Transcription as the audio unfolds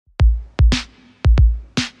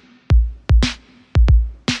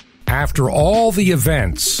After all the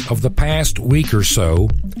events of the past week or so,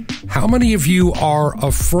 how many of you are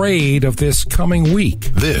afraid of this coming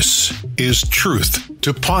week? This is Truth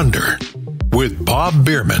to Ponder with Bob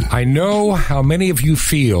Bierman. I know how many of you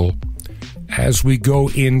feel as we go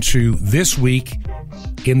into this week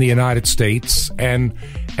in the United States and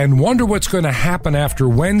wonder what's going to happen after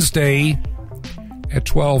Wednesday at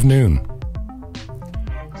 12 noon.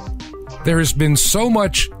 There has been so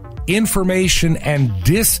much information and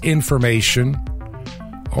disinformation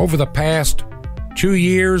over the past 2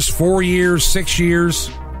 years, 4 years, 6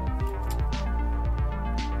 years.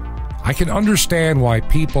 I can understand why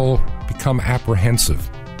people become apprehensive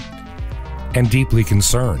and deeply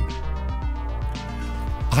concerned.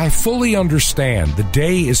 I fully understand the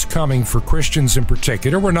day is coming for Christians in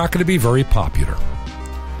particular. We're not going to be very popular.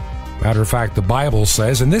 Matter of fact, the Bible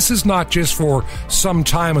says, and this is not just for some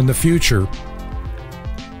time in the future,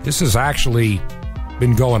 this has actually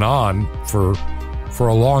been going on for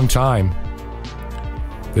a long time.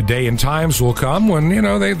 The day and times will come when,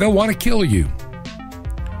 they'll want to kill you.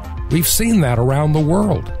 We've seen that around the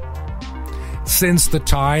world since the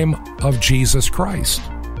time of Jesus Christ.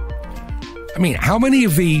 I mean, how many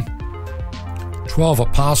of the 12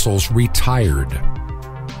 apostles retired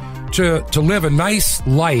to live a nice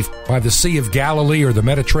life by the Sea of Galilee or the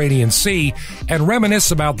Mediterranean Sea and reminisce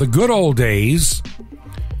about the good old days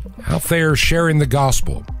out there sharing the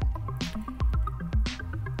gospel?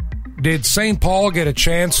 Did St. Paul get a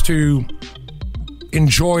chance to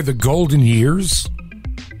enjoy the golden years?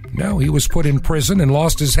 No, he was put in prison and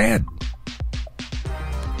lost his head.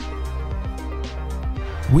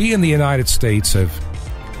 We in the United States have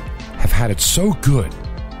had it so good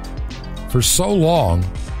for so long,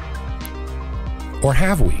 or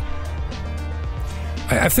have we?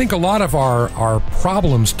 I think a lot of our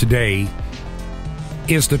problems today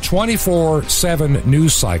is the 24/7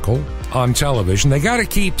 news cycle on television. They got to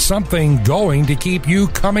keep something going to keep you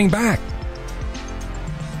coming back.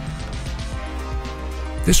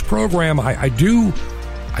 This program, I do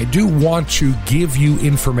want to give you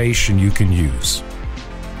information you can use.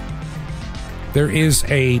 There is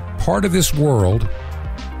a part of this world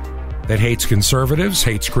that hates conservatives,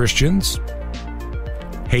 hates Christians,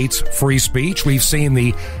 hates free speech. We've seen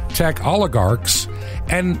the tech oligarchs.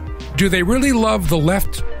 And do they really love the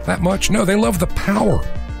left that much? No, they love the power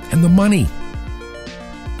and the money.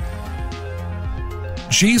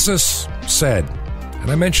 Jesus said, and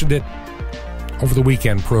I mentioned it over the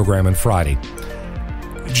weekend program on Friday,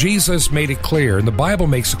 Jesus made it clear, and the Bible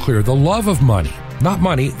makes it clear, the love of money, not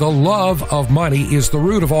money, the love of money is the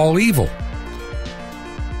root of all evil.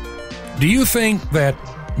 Do you think that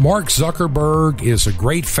Mark Zuckerberg is a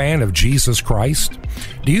great fan of Jesus Christ?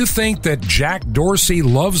 Do you think that Jack Dorsey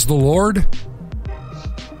loves the Lord?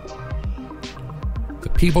 The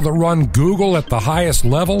people that run Google at the highest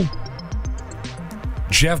level?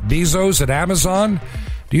 Jeff Bezos at Amazon?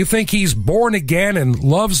 Do you think he's born again and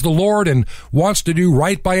loves the Lord and wants to do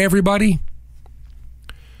right by everybody?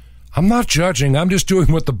 I'm not judging. I'm just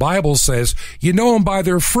doing what the Bible says. You know them by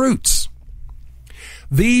their fruits.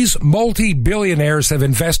 These multi-billionaires have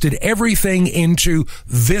invested everything into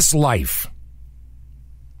this life.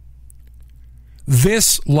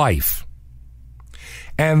 This life.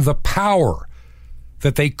 And the power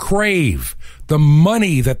that they crave, the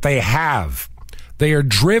money that they have. They are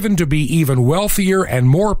driven to be even wealthier and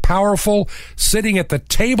more powerful, sitting at the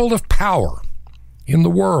table of power in the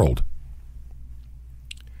world.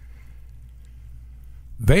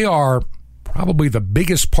 They are probably the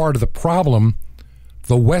biggest part of the problem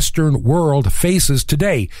the Western world faces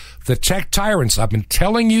today. The tech tyrants. I've been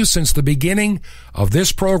telling you since the beginning of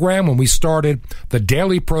this program, when we started the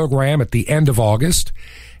daily program at the end of August,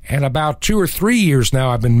 and about 2 or 3 years now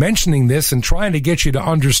I've been mentioning this and trying to get you to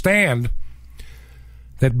understand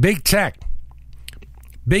that big tech,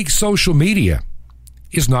 big social media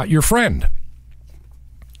is not your friend.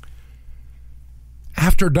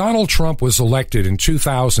 After Donald Trump was elected in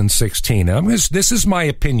 2016, and this is my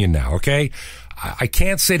opinion now, okay? I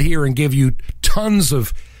can't sit here and give you tons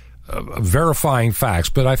of verifying facts,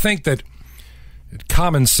 but I think that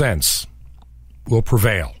common sense will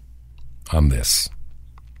prevail on this.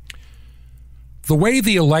 The way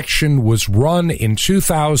the election was run in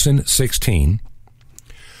 2016,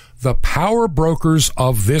 the power brokers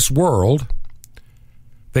of this world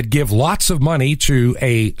that give lots of money to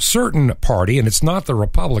a certain party, and it's not the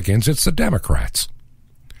Republicans, it's the Democrats.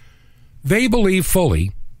 They believe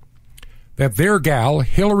fully that their gal,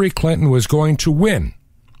 Hillary Clinton, was going to win.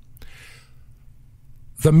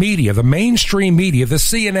 The media, the mainstream media, the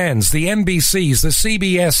CNNs, the NBCs, the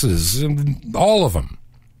CBSs, all of them,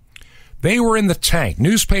 They were in the tank,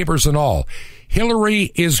 newspapers and all.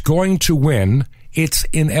 Hillary is going to win. It's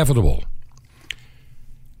inevitable.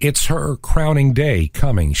 It's her crowning day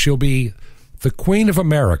coming. She'll be the Queen of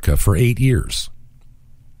America for 8 years.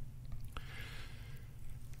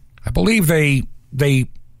 I believe they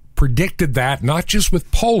predicted that, not just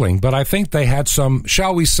with polling, but I think they had some,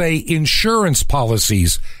 shall we say, insurance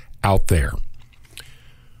policies out there.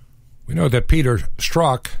 We know that Peter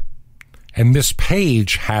Strzok and Miss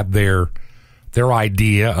Page had their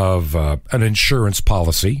idea of an insurance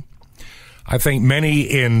policy. I think many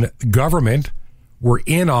in government were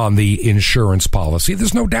in on the insurance policy.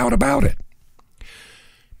 There's no doubt about it.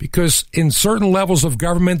 Because in certain levels of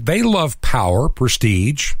government, they love power,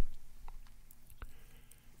 prestige,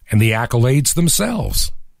 and the accolades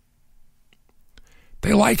themselves.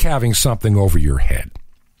 They like having something over your head.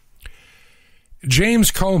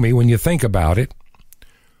 James Comey, when you think about it,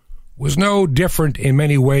 was no different in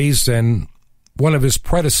many ways than one of his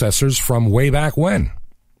predecessors from way back when.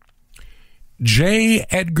 J.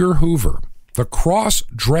 Edgar Hoover, the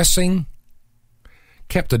cross-dressing,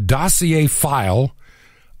 kept a dossier file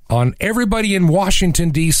on everybody in Washington,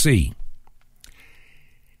 D.C.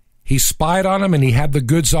 He spied on them and he had the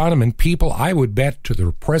goods on them, and people, I would bet to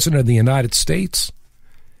the President of the United States,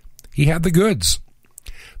 he had the goods.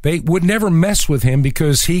 They would never mess with him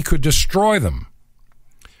because he could destroy them,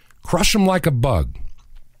 crush them like a bug.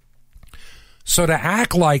 So to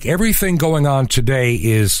act like everything going on today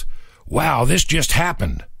is, wow, this just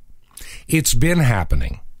happened. It's been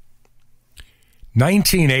happening.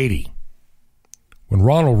 1980, when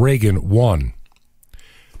Ronald Reagan won,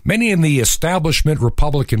 many in the establishment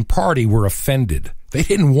Republican Party were offended. They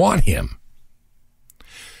didn't want him.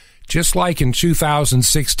 Just like in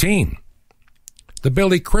 2016, the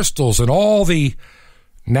Billy Crystals and all the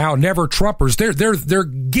now never Trumpers, they're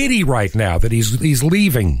giddy right now that he's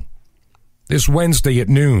leaving this Wednesday at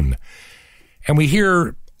noon. And we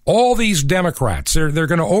hear all these Democrats, they're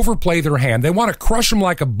going to overplay their hand. They want to crush him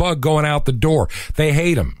like a bug going out the door. They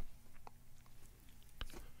hate him.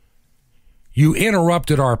 You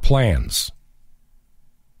interrupted our plans.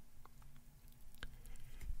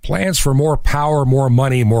 Plans for more power, more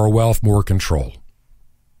money, more wealth, more control.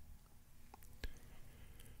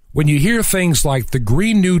 When you hear things like the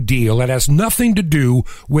Green New Deal, that has nothing to do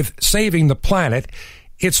with saving the planet,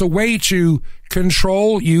 it's a way to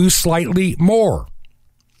control you slightly more,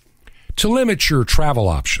 to limit your travel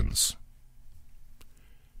options.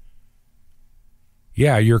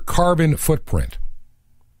 Yeah, your carbon footprint.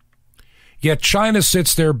 Yet China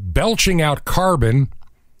sits there belching out carbon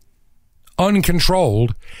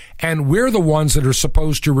uncontrolled, and we're the ones that are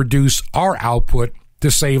supposed to reduce our output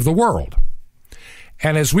to save the world.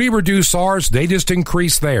 And as we reduce ours, they just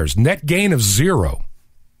increase theirs. Net gain of zero.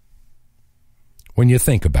 When you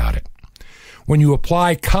think about it. When you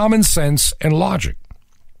apply common sense and logic.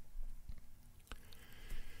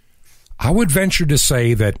 I would venture to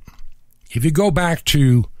say that if you go back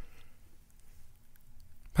to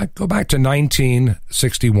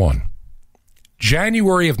 1961,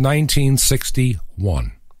 January of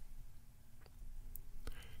 1961,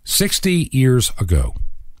 60 years ago,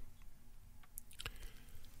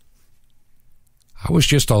 I was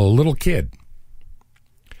just a little kid.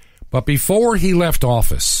 But before he left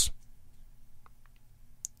office,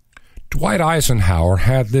 Dwight Eisenhower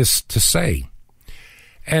had this to say.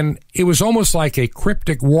 And it was almost like a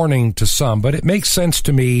cryptic warning to some, but it makes sense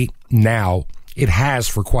to me now. It has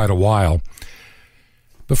for quite a while.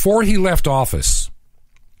 Before he left office,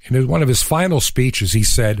 in one of his final speeches, he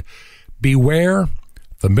said, "Beware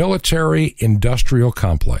the military-industrial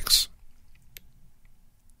complex."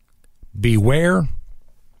 Beware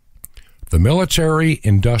the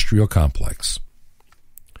military-industrial complex.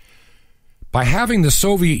 By having the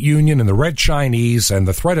Soviet Union and the Red Chinese and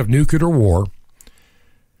the threat of nuclear war,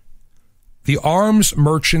 the arms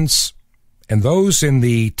merchants and those in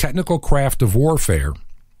the technical craft of warfare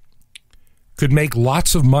could make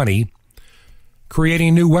lots of money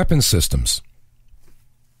creating new weapon systems.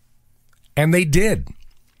 And they did.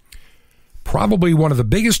 Probably one of the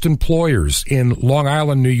biggest employers in Long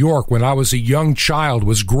Island, New York, when I was a young child,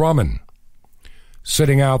 was Grumman,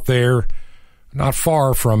 sitting out there not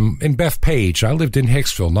far from, in Bethpage. I lived in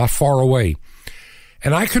Hicksville, not far away.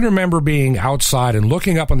 And I can remember being outside and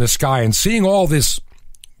looking up in the sky and seeing all this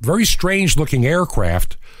very strange-looking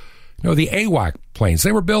aircraft, the AWAC planes.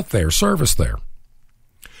 They were built there, serviced there.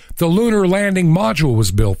 The lunar landing module was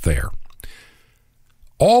built there.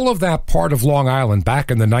 All of that part of Long Island back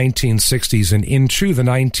in the 1960s and into the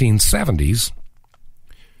 1970s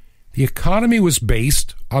The economy was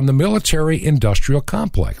based on the military-industrial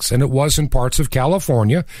complex, and it was in parts of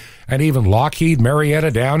California and even Lockheed Marietta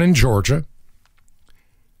down in Georgia.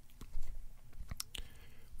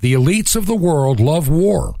 The elites of the world love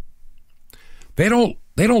war. They don't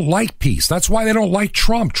like peace. That's why they don't like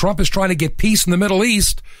Trump. Trump is trying to get peace in the Middle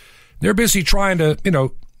East. They're busy trying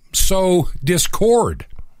to, sow discord.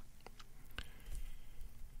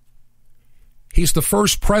 He's the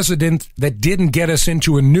first president that didn't get us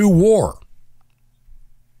into a new war.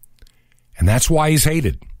 And that's why he's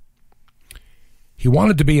hated. He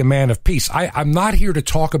wanted to be a man of peace. I'm not here to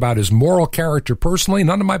talk about his moral character personally,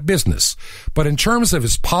 none of my business. But in terms of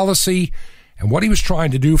his policy and what he was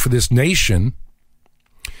trying to do for this nation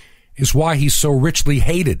is why he's so richly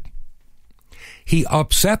hated. He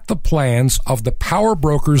upset the plans of the power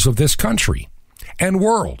brokers of this country and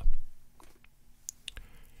world.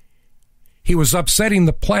 He was upsetting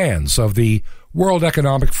the plans of the World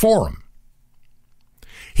Economic Forum.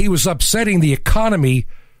 He was upsetting the economy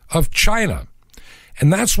of China.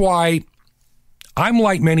 And that's why I'm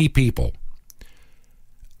like many people.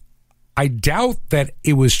 I doubt that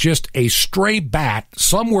it was just a stray bat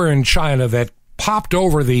somewhere in China that popped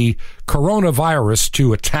over the coronavirus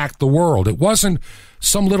to attack the world. It wasn't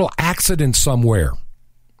some little accident somewhere.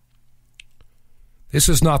 This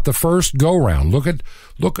is not the first go-round.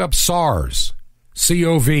 Look up SARS,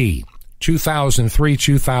 CoV, 2003,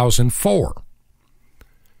 2004.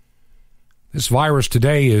 This virus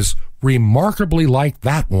today is remarkably like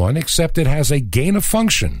that one, except it has a gain of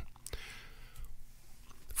function.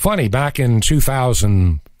 Funny, back in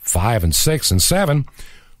 2005 and 6 and 7,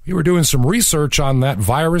 we were doing some research on that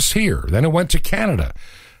virus here. Then it went to Canada.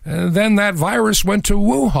 And then that virus went to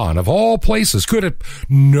Wuhan, of all places. Could it?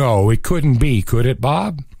 No, it couldn't be. Could it,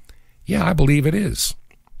 Bob? Yeah, I believe it is.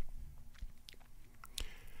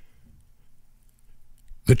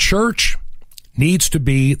 The church needs to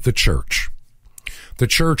be the church. The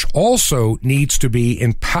church also needs to be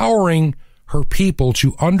empowering her people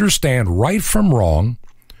to understand right from wrong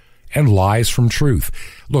and lies from truth.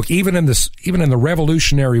 Look, even in the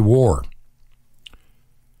Revolutionary War,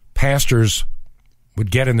 pastors would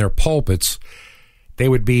get in their pulpits. They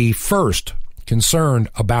would be first concerned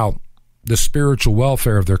about the spiritual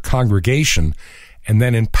welfare of their congregation and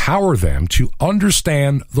then empower them to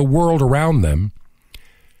understand the world around them.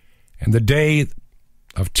 And the day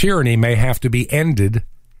of tyranny may have to be ended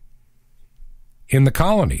in the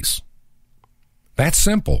colonies. That's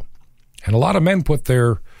simple. And a lot of men put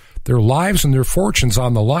their lives and their fortunes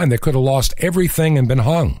on the line. They could have lost everything and been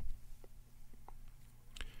hung.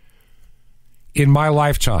 In my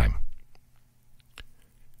lifetime,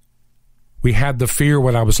 we had the fear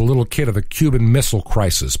when I was a little kid of the Cuban Missile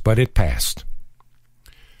Crisis, but it passed.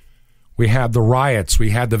 We had the riots.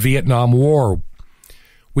 We had the Vietnam War.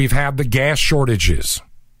 We've had the gas shortages.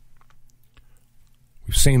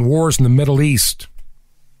 We've seen wars in the Middle East.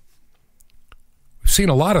 We've seen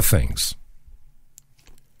a lot of things.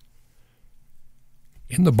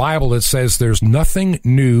 In the Bible, it says there's nothing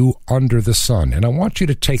new under the sun. And I want you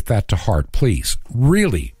to take that to heart, please.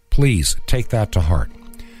 Really, please take that to heart.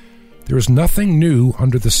 There is nothing new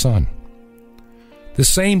under the sun. The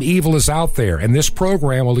same evil is out there, and this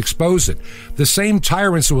program will expose it. The same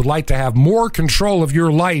tyrants who would like to have more control of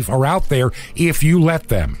your life are out there if you let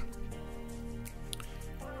them.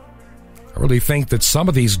 I really think that some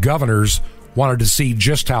of these governors wanted to see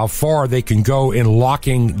just how far they can go in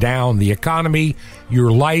locking down the economy,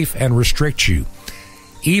 your life, and restrict you.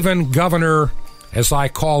 Even Governor, as I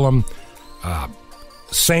call him,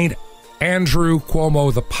 St. Andrew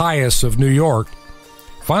Cuomo the Pious of New York,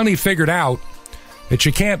 finally figured out that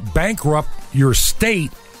you can't bankrupt your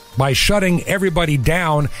state by shutting everybody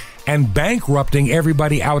down and bankrupting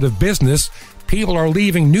everybody out of business. People are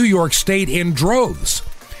leaving New York State in droves.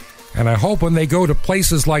 And I hope when they go to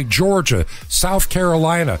places like Georgia, South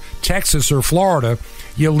Carolina, Texas, or Florida,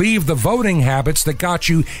 you leave the voting habits that got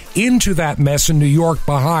you into that mess in New York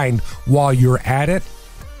behind while you're at it.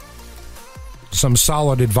 Some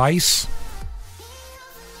solid advice.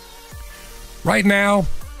 Right now,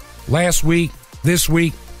 last week, this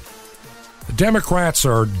week, the Democrats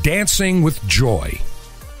are dancing with joy.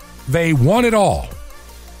 They won it all.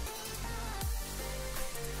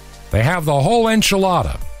 They have the whole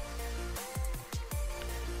enchilada.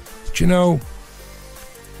 But you know,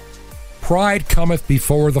 pride cometh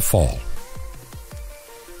before the fall.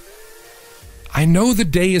 I know the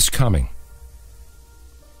day is coming.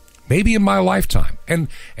 Maybe in my lifetime. And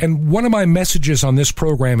one of my messages on this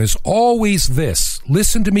program is always this.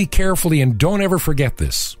 Listen to me carefully and don't ever forget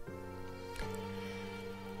this.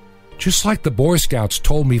 Just like the Boy Scouts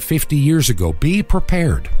told me 50 years ago, be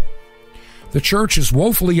prepared. the church is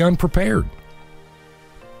woefully unprepared.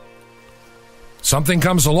 Something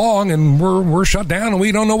comes along and we're shut down and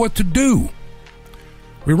we don't know what to do.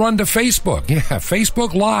 We run to Facebook. Yeah,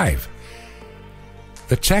 Facebook Live.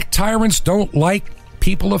 The tech tyrants don't like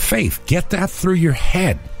people of faith. Get that through your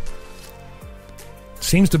head.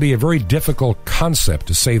 Seems to be a very difficult concept,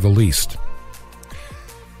 to say the least.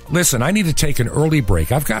 Listen, I need to take an early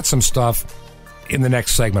break. I've got some stuff in the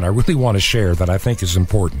next segment I really want to share that I think is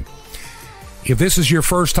important. If this is your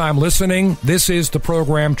first time listening, this is the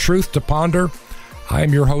program Truth to Ponder. I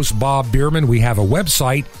am your host, Bob Bierman. We have a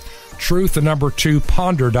website,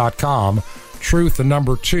 truth2ponder.com,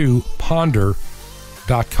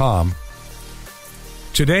 truth2ponder.com.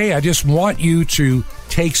 Today, I just want you to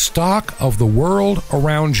take stock of the world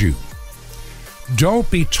around you.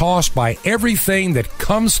 Don't be tossed by everything that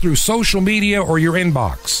comes through social media or your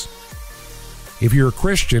inbox. If you're a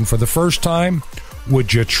Christian for the first time,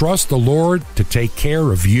 would you trust the Lord to take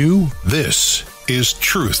care of you? This is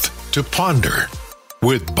Truth to Ponder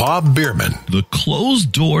with Bob Bierman. The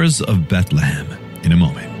closed doors of Bethlehem. In a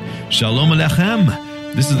moment. Shalom Aleichem.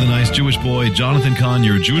 This is the nice Jewish boy, Jonathan Kahn,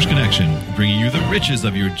 your Jewish connection, bringing you the riches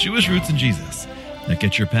of your Jewish roots in Jesus. Now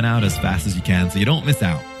get your pen out as fast as you can so you don't miss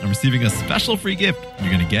out on receiving a special free gift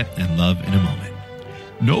you're going to get and love in a moment.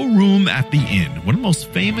 No room at the inn. One of the most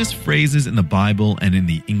famous phrases in the Bible and in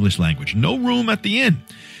the English language. No room at the inn.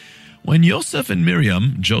 When Joseph and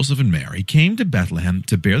Miriam, Joseph and Mary, came to Bethlehem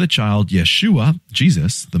to bear the child Yeshua,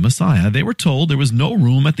 Jesus, the Messiah, they were told there was no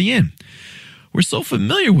room at the inn. We're so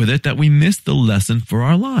familiar with it that we missed the lesson for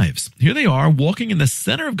our lives. Here they are, walking in the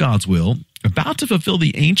center of God's will, about to fulfill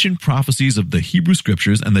the ancient prophecies of the Hebrew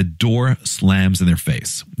Scriptures, and the door slams in their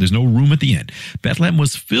face. There's no room at the inn. Bethlehem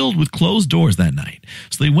was filled with closed doors that night.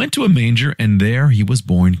 So they went to a manger, and there he was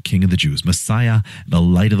born King of the Jews, Messiah, the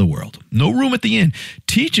light of the world. No room at the inn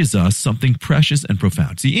teaches us something precious and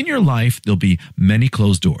profound. See, in your life, there'll be many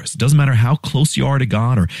closed doors. It doesn't matter how close you are to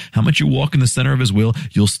God or how much you walk in the center of his will,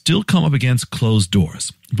 you'll still come up against closed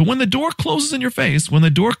doors. But when the door closes in your face, when the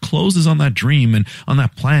door closes on that dream and on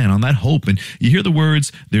that plan, on that hope, and you hear the words,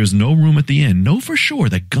 there's no room at the inn, know for sure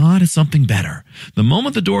that God is something better. The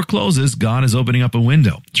moment the door closes, God is opening up a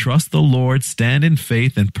window. Trust the Lord, stand in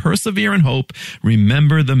faith, and persevere in hope.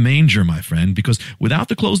 Remember the manger, my friend, because without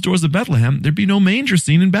the closed doors of Bethlehem, there'd be no manger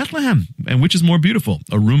scene in Bethlehem. And which is more beautiful,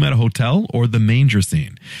 a room at a hotel or the manger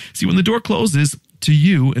scene? See, when the door closes, to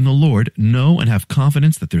you in the Lord, know and have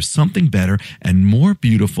confidence that there's something better and more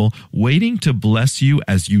beautiful waiting to bless you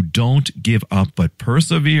as you don't give up, but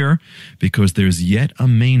persevere, because there's yet a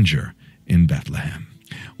manger in Bethlehem.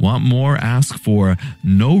 Want more? Ask for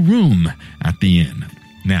no room at the inn.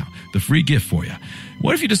 Now, the free gift for you.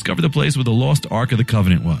 What if you discovered the place where the lost Ark of the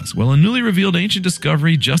Covenant was? Well, a newly revealed ancient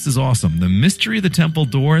discovery just as awesome. The mystery of the temple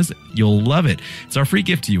doors, you'll love it. It's our free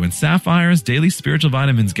gift to you. And sapphires, daily spiritual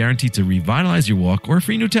vitamins guaranteed to revitalize your walk, or a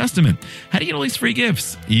free New Testament. How do you get all these free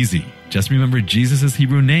gifts? Easy. Just remember Jesus'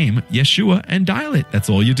 Hebrew name, Yeshua, and dial it. That's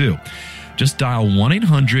all you do. Just dial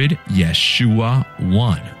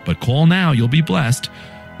 1-800-YESHUA-1. But call now, you'll be blessed.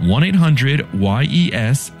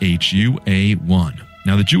 1-800-YESHUA-1.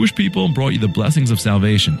 Now, the Jewish people brought you the blessings of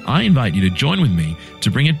salvation. I invite you to join with me to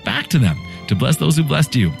bring it back to them, to bless those who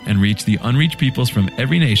blessed you and reach the unreached peoples from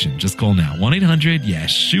every nation. Just call now,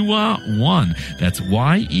 1-800-YESHUA-1. That's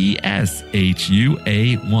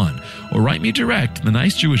YESHUA-1. Or write me direct, the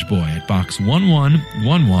nice Jewish boy, at Box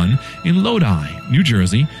 1111 in Lodi, New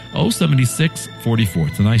Jersey, 07644.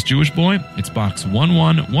 It's the nice Jewish boy. It's Box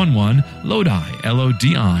 1111, Lodi,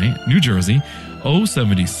 Lodi, New Jersey,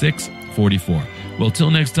 07644. Well,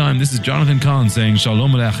 till next time, this is Jonathan Kahn saying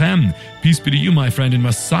Shalom Aleichem. Peace be to you, my friend, in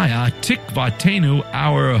Messiah, Tikvatenu,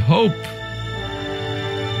 our hope.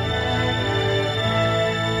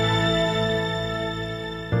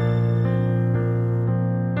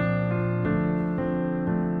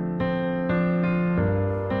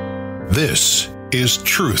 This is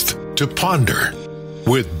Truth to Ponder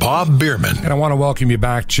with Bob Bierman. And I want to welcome you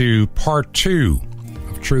back to part 2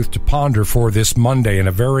 of Truth to Ponder for this Monday, and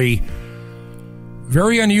a very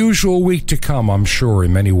unusual week to come, I'm sure,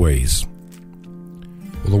 in many ways.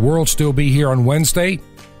 Will the world still be here on Wednesday?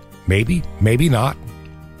 Maybe, maybe not.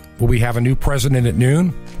 Will we have a new president at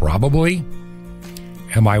noon? Probably.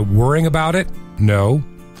 Am I worrying about it? No.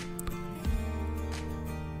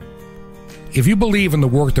 If you believe in the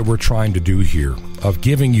work that we're trying to do here, of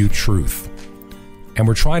giving you truth, and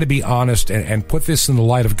we're trying to be honest and put this in the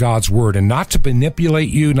light of God's Word, and not to manipulate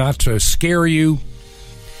you, not to scare you,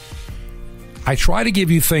 I try to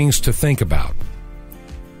give you things to think about.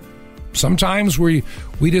 Sometimes we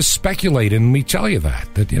just speculate and we tell you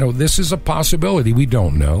that, this is a possibility. We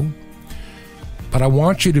don't know. But I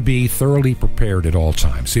want you to be thoroughly prepared at all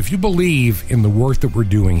times. If you believe in the work that we're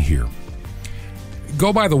doing here,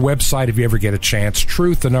 go by the website if you ever get a chance,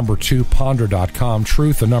 truth2ponder.com,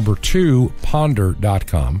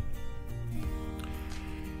 truth2ponder.com.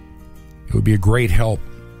 It would be a great help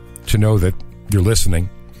to know that you're listening.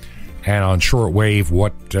 And on shortwave,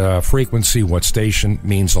 what frequency, what station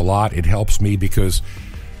means a lot. It helps me because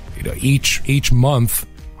each month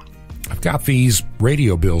I've got these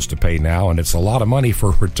radio bills to pay now, and it's a lot of money for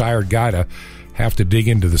a retired guy to have to dig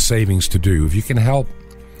into the savings to do. If you can help,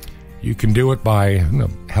 you can do it by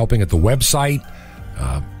helping at the website.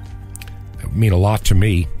 It would mean a lot to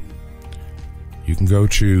me. You can go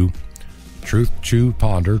to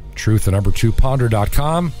Truth2Ponder,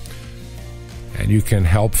 truth2ponder.com, and you can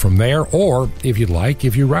help from there. Or if you'd like,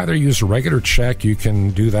 if you'd rather use a regular check, you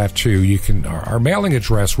can do that too. You can. Our mailing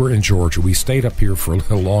address, we're in Georgia. We stayed up here for a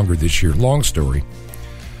little longer this year. Long story.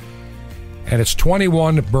 And it's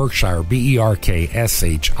 21 Berkshire, Berkshire,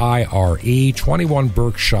 21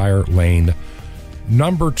 Berkshire Lane,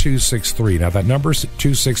 number 263. Now, that number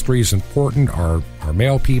 263 is important. Our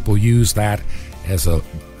mail people use that as a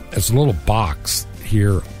little box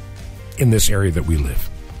here in this area that we live.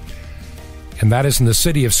 And that is in the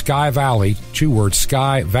city of Sky Valley, 2 words,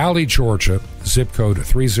 Sky Valley, Georgia, zip code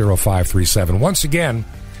 30537. Once again,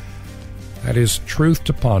 that is Truth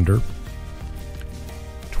to Ponder,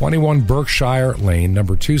 21 Berkshire Lane,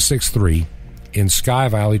 number 263, in Sky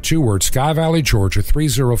Valley, 2 words, Sky Valley, Georgia,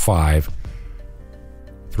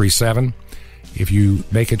 30537. If you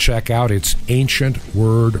make a check out, it's Ancient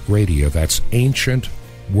Word Radio. That's Ancient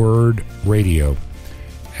Word Radio.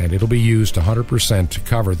 And it'll be used 100% to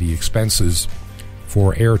cover the expenses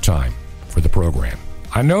for airtime for the program.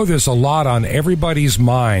 I know there's a lot on everybody's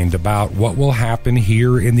mind about what will happen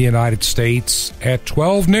here in the United States at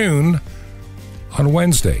 12 noon on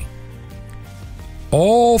Wednesday.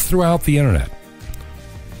 All throughout the internet,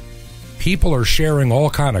 people are sharing all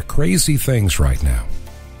kind of crazy things right now.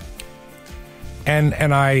 And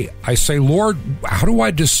I say, Lord, how do I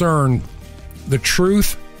discern the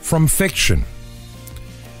truth from fiction?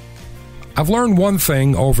 I've learned one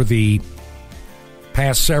thing over the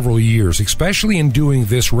past several years, especially in doing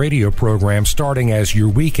this radio program, starting as your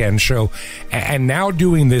weekend show, and now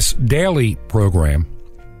doing this daily program.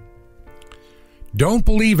 Don't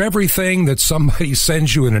believe everything that somebody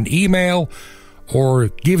sends you in an email or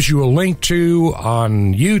gives you a link to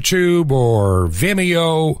on YouTube or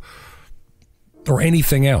Vimeo or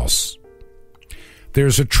anything else.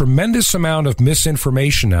 There's a tremendous amount of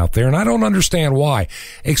misinformation out there, and I don't understand why,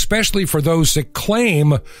 especially for those that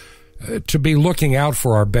claim to be looking out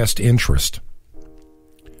for our best interest.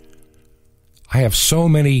 I have so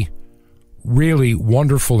many really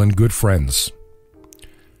wonderful and good friends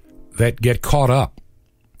that get caught up,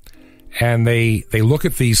 and they look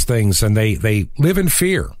at these things and they live in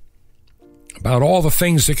fear about all the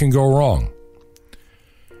things that can go wrong.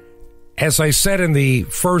 As I said in the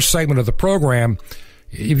first segment of the program,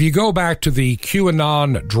 if you go back to the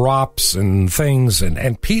QAnon drops and things,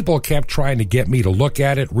 and people kept trying to get me to look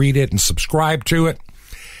at it, read it, and subscribe to it.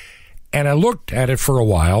 And I looked at it for a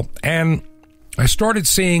while, and I started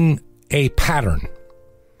seeing a pattern.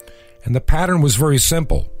 And the pattern was very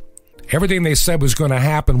simple. Everything they said was going to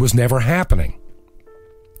happen was never happening.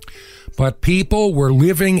 But people were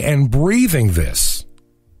living and breathing this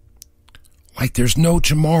like there's no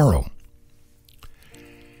tomorrow.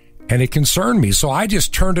 And it concerned me, so I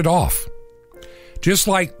just turned it off. Just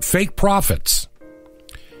like fake prophets.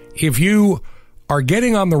 If you are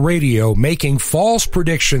getting on the radio making false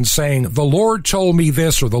predictions saying, the Lord told me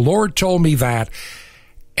this or the Lord told me that,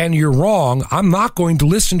 and you're wrong, I'm not going to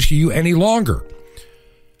listen to you any longer.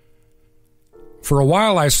 For a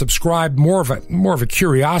while, I subscribed more of a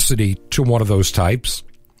curiosity to one of those types.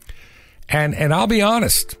 And I'll be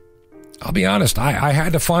honest. I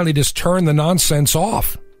had to finally just turn the nonsense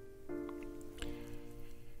off.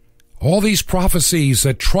 All these prophecies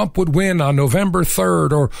that Trump would win on November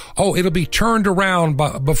 3rd, or, it'll be turned around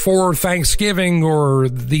before Thanksgiving, or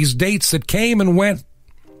these dates that came and went,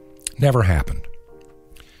 never happened.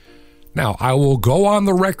 Now, I will go on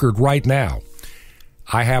the record right now.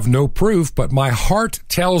 I have no proof, but my heart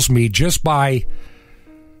tells me just by,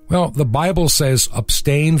 the Bible says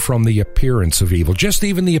abstain from the appearance of evil, just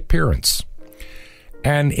even the appearance.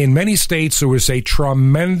 And in many states, there was a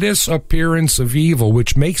tremendous appearance of evil,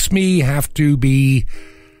 which makes me have to be,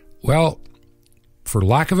 for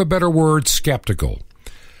lack of a better word, skeptical.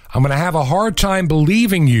 I'm going to have a hard time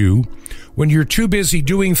believing you when you're too busy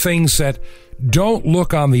doing things that don't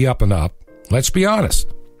look on the up and up. Let's be honest.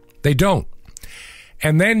 They don't.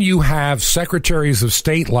 And then you have secretaries of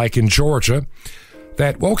state, like in Georgia,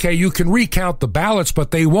 that, okay, you can recount the ballots,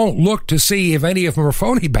 but they won't look to see if any of them are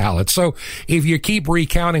phony ballots. So if you keep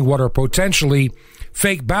recounting what are potentially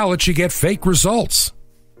fake ballots, you get fake results.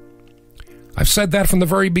 I've said that from the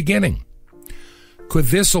very beginning. Could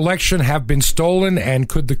this election have been stolen, and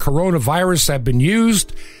could the coronavirus have been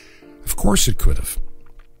used? Of course it could have.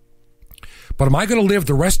 But am I going to live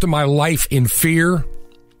the rest of my life in fear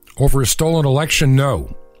over a stolen election?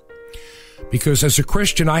 No. Because as a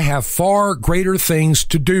Christian, I have far greater things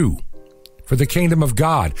to do for the kingdom of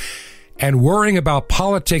God. And worrying about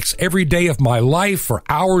politics every day of my life for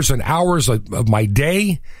hours and hours of my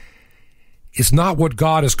day is not what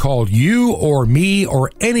God has called you or me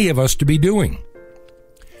or any of us to be doing.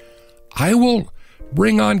 I will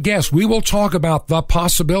bring on guests. We will talk about the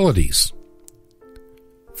possibilities,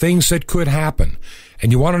 things that could happen.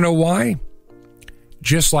 And you want to know why?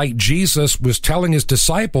 Just like Jesus was telling his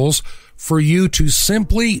disciples, for you to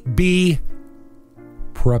simply be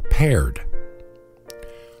prepared.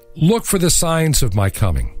 Look for the signs of my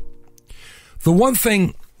coming. The one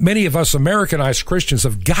thing many of us Americanized Christians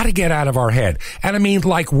have got to get out of our head, and I mean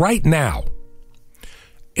like right now,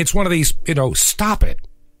 it's one of these, stop it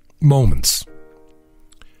moments.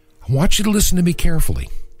 I want you to listen to me carefully.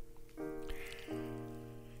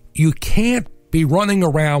 You can't be running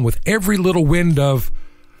around with every little wind of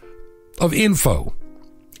info,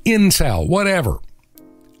 intel, whatever,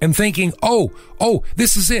 and thinking, oh,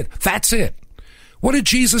 this is it. That's it. What did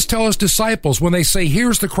Jesus tell his disciples when they say,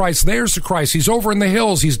 here's the Christ, there's the Christ, he's over in the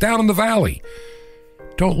hills, he's down in the valley?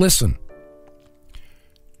 Don't listen.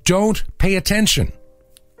 Don't pay attention.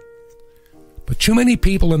 But too many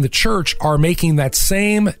people in the church are making that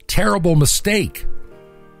same terrible mistake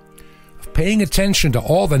of paying attention to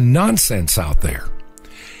all the nonsense out there.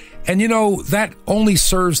 And that only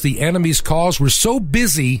serves the enemy's cause. We're so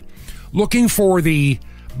busy looking for the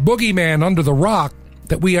boogeyman under the rock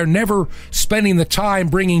that we are never spending the time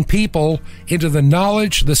bringing people into the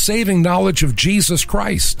knowledge, the saving knowledge of Jesus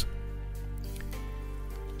Christ.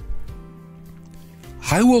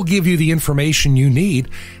 I will give you the information you need,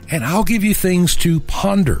 and I'll give you things to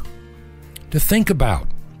ponder, to think about,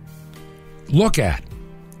 look at.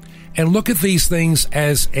 And look at these things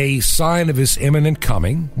as a sign of his imminent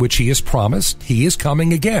coming, which he has promised. He is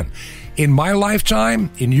coming again. In my lifetime,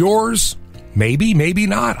 in yours, maybe, maybe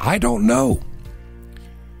not. I don't know.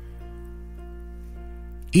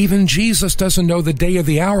 Even Jesus doesn't know the day or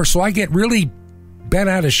the hour, so I get really bent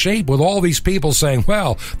out of shape with all these people saying,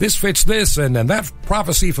 well, this fits this, and that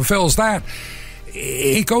prophecy fulfills that.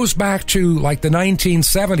 It goes back to like the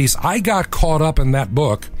 1970s. I got caught up in that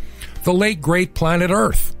book, The Late Great Planet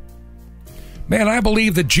Earth. Man, I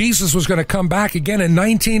believed that Jesus was going to come back again in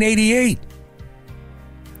 1988.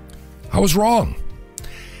 I was wrong.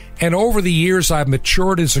 And over the years, I've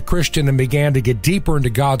matured as a Christian and began to get deeper into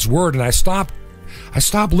God's Word, and I stopped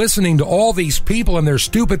listening to all these people and their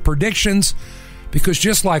stupid predictions, because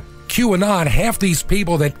just like QAnon, half these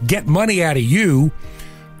people that get money out of you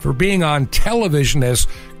for being on television as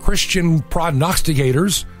Christian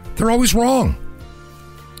prognosticators, they're always wrong.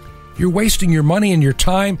 You're wasting your money and your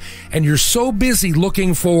time, and you're so busy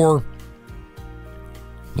looking for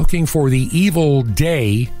the evil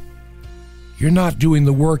day, you're not doing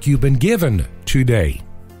the work you've been given today.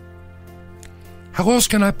 How else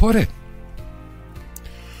can I put it?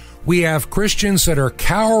 We have Christians that are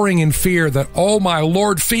cowering in fear that, oh my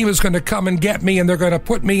Lord, FEMA's going to come and get me and they're going to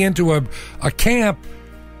put me into a camp.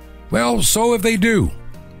 Well, so if they do.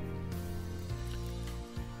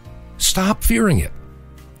 Stop fearing it.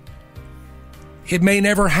 It may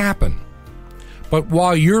never happen. But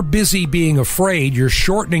while you're busy being afraid, you're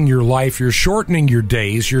shortening your life, you're shortening your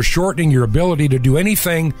days, you're shortening your ability to do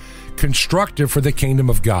anything constructive for the kingdom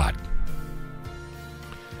of God.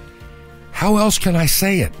 How else can I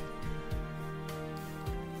say it?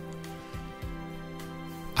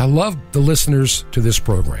 I love the listeners to this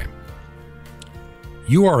program.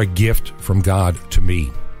 You are a gift from God to me.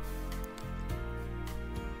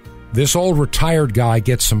 This old retired guy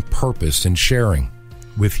gets some purpose in sharing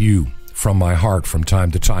with you from my heart from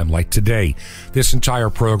time to time. Like today, this entire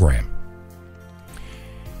program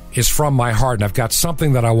is from my heart, and I've got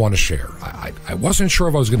something that I want to share. I wasn't sure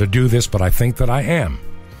if I was going to do this, but I think that I am.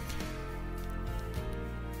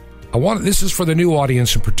 This is for the new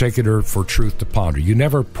audience in particular, for Truth to Ponder. You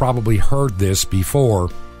never probably heard this before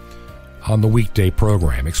on the weekday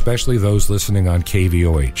program, especially those listening on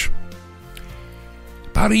KVOH.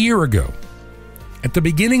 About a year ago, at the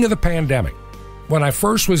beginning of the pandemic, when I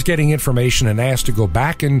first was getting information and asked to go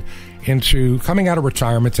back into coming out of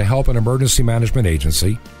retirement to help an emergency management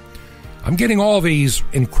agency, I'm getting all these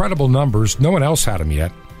incredible numbers. No one else had them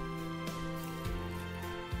yet.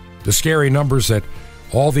 the scary numbers that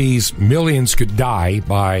all these millions could die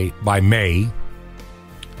by May.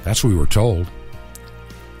 That's what we were told.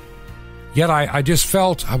 Yet I just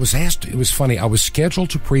felt, I was asked, it was funny, I was scheduled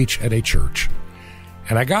to preach at a church.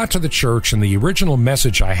 And I got to the church, and the original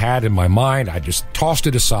message I had in my mind, I just tossed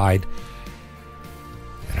it aside.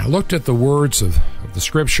 And I looked at the words of the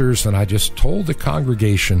scriptures, and I just told the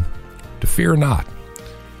congregation to fear not.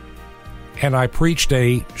 And I preached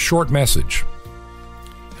a short message.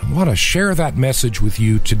 I want to share that message with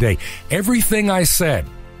you today. Everything I said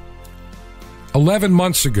 11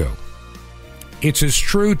 months ago, it's as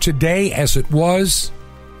true today as it was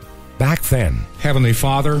back then. Heavenly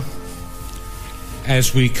Father,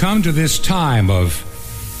 as we come to this time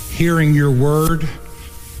of hearing your word,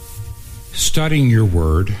 studying your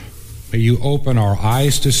word, may you open our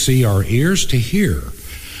eyes to see, our ears to hear,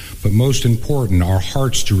 but most important, our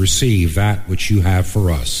hearts to receive that which you have for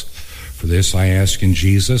us. For this I ask in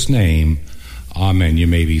Jesus' name. Amen. You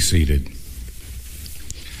may be seated.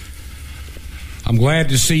 I'm glad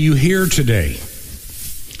to see you here today.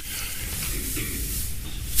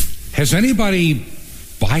 Has anybody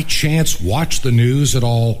by chance watched the news at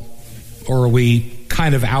all, or are we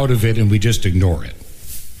kind of out of it and we just ignore it?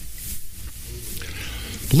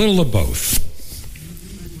 A little of both.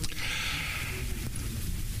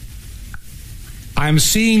 I'm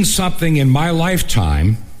seeing something in my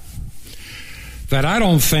lifetime that I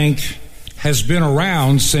don't think has been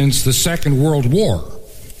around since the Second World War.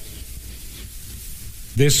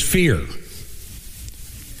 This fear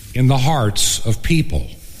in the hearts of people.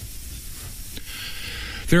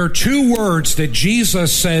 There are two words that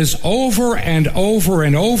Jesus says over and over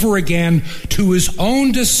and over again to his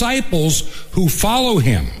own disciples who follow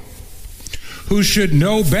him, who should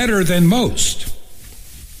know better than most.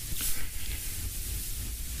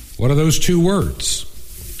 What are those two words?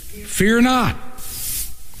 Fear not.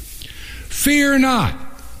 Fear not.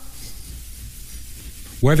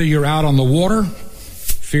 Whether you're out on the water,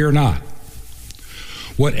 fear not.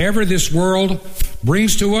 Whatever this world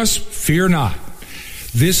brings to us, fear not.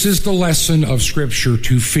 This is the lesson of Scripture,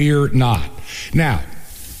 to fear not. Now,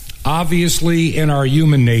 obviously in our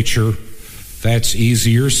human nature, that's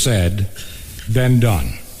easier said than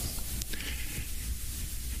done.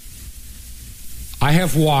 I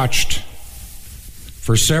have watched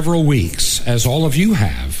for several weeks, as all of you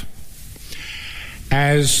have,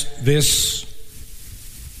 as this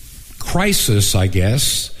crisis, I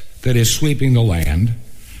guess, that is sweeping the land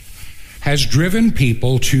has driven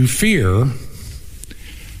people to fear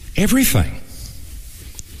everything.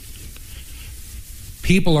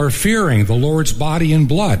 People are fearing the Lord's body and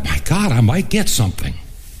blood. My God, I might get something.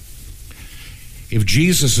 If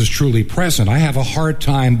Jesus is truly present, I have a hard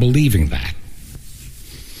time believing that.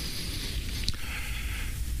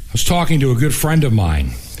 I was talking to a good friend of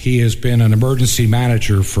mine. He has been an emergency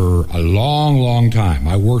manager for a long, long time.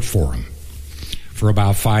 I worked for him for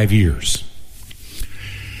about 5 years.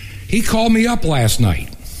 He called me up last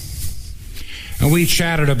night, and we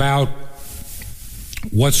chatted about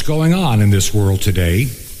what's going on in this world today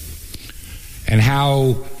and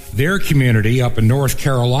how their community up in North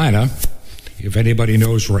Carolina, if anybody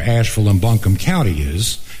knows where Asheville and Buncombe County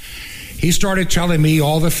is, he started telling me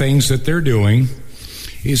all the things that they're doing.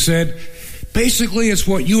 He said, basically it's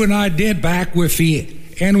what you and I did back with the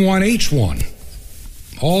N1H1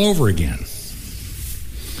 all over again.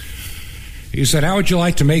 He said, how would you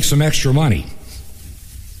like to make some extra money?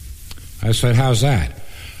 I said, how's that?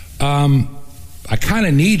 I kind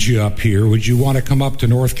of need you up here. Would you want to come up to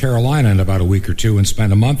North Carolina in about a week or two and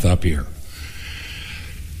spend a month up here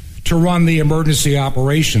to run the Emergency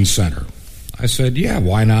Operations Center? I said, yeah,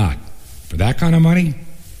 why not? For that kind of money,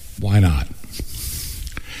 why not?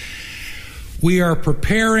 We are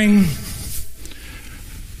preparing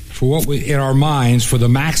for what we, in our minds, for the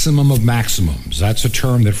maximum of maximums. That's a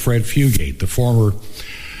term that Fred Fugate, the former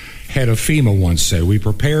head of FEMA, once said. We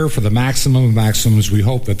prepare for the maximum of maximums. We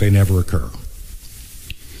hope that they never occur.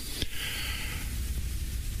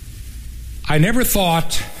 I never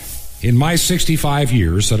thought in my 65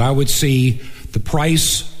 years that I would see the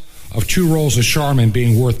price of 2 rolls of Charmin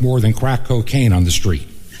being worth more than crack cocaine on the street.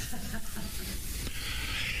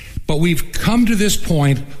 But we've come to this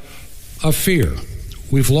point of fear.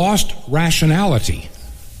 We've lost rationality,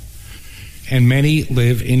 and many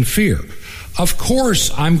live in fear. Of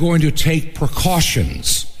course, I'm going to take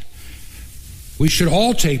precautions. We should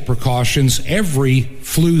all take precautions every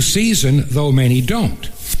flu season, though many don't,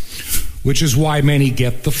 which is why many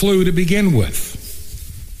get the flu to begin with.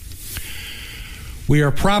 We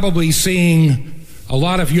are probably seeing a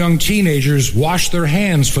lot of young teenagers wash their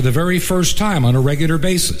hands for the very first time on a regular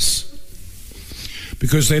basis.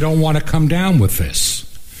 because they don't want to come down with this.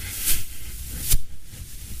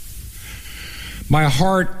 My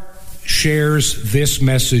heart shares this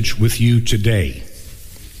message with you today.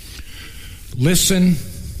 Listen,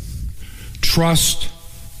 trust,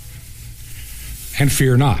 and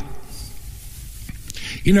fear not.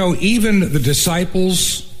 You know, even the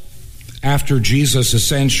disciples after Jesus'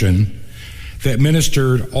 ascension that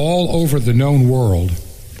ministered all over the known world,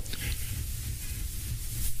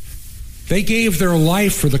 they gave their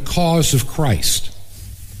life for the cause of Christ,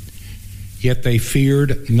 yet they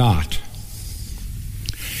feared not.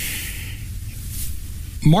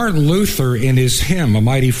 Martin Luther, in his hymn, A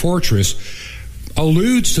Mighty Fortress,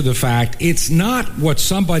 alludes to the fact it's not what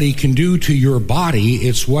somebody can do to your body,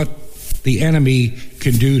 it's what the enemy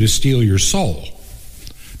can do to steal your soul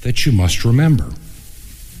that you must remember.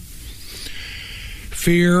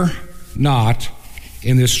 Fear not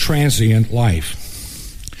in this transient life.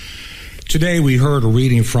 Today we heard a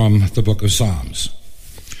reading from the book of Psalms,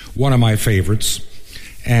 one of my favorites,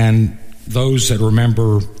 and those that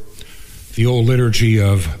remember the old liturgy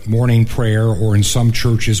of morning prayer, or in some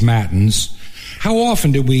churches, matins. How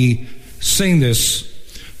often did we sing this?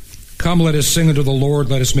 Come, let us sing unto the Lord,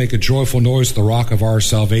 let us make a joyful noise, the rock of our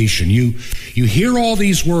salvation. You hear all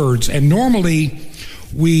these words, and normally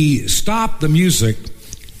we stop the music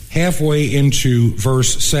halfway into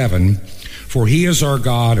verse 7. For he is our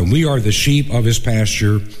God, and we are the sheep of his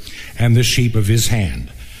pasture and the sheep of his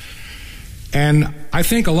hand. And I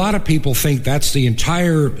think a lot of people think that's the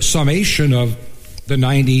entire summation of the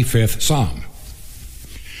 95th Psalm.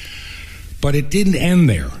 But it didn't end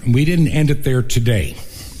there, and we didn't end it there today.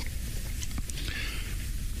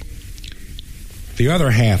 The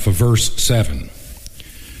other half of verse 7.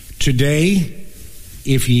 Today,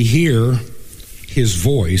 if ye hear his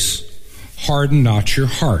voice, harden not your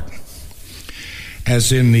heart,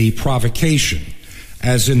 as in the provocation,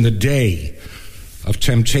 as in the day of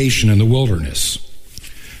temptation in the wilderness.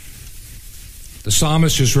 The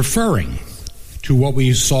psalmist is referring to what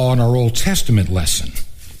we saw in our Old Testament lesson.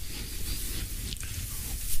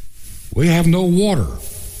 We have no water.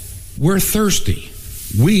 We're thirsty.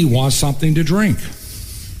 We want something to drink.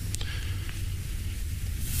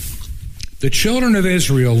 The children of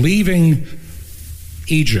Israel leaving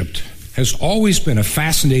Egypt has always been a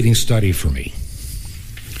fascinating study for me.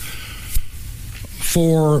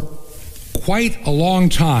 For quite a long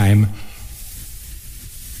time,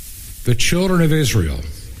 the children of Israel,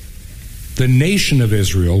 the nation of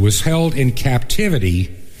Israel, was held in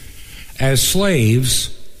captivity as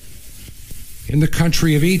slaves in the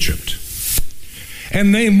country of Egypt.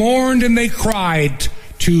 And they mourned and they cried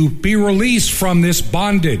to be released from this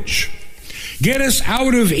bondage. Get us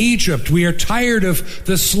out of Egypt. We are tired of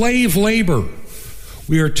the slave labor.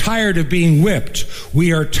 We are tired of being whipped.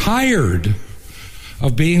 We are tired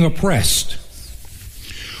of being oppressed.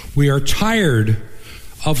 We are tired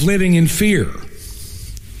of living in fear.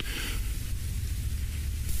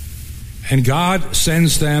 And God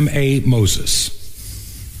sends them a Moses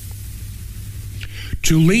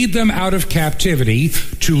to lead them out of captivity,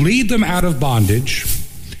 to lead them out of bondage.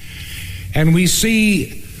 And we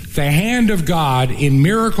see the hand of God in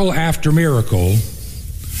miracle after miracle,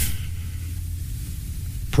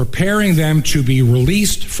 preparing them to be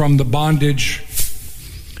released from the bondage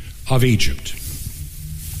of Egypt.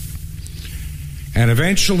 And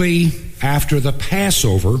eventually, after the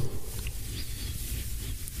Passover,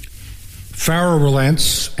 Pharaoh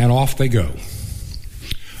relents and off they go,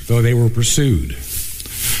 though they were pursued.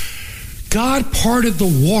 God parted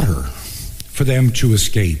the water for them to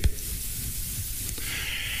escape,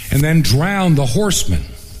 and then drowned the horsemen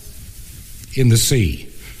in the sea.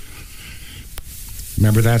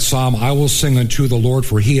 Remember that psalm, I will sing unto the Lord,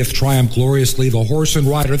 for he hath triumphed gloriously, the horse and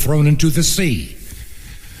rider thrown into the sea.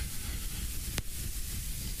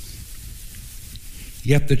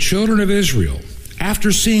 Yet the children of Israel,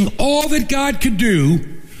 after seeing all that God could do,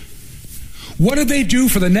 what did they do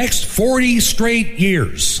for the next 40 straight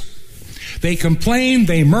years? They complained,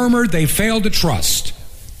 they murmured, they failed to trust.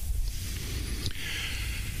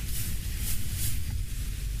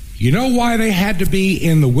 You know why they had to be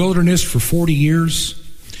in the wilderness for 40 years?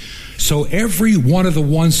 So every one of the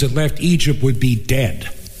ones that left Egypt would be dead,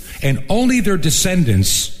 and only their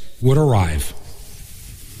descendants would arrive.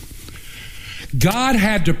 God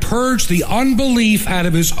had to purge the unbelief out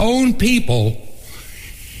of his own people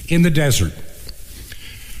in the desert.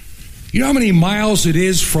 You know how many miles it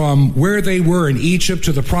is from where they were in Egypt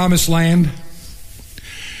to the Promised Land?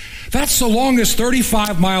 That's the longest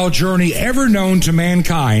 35-mile journey ever known to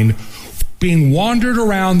mankind, being wandered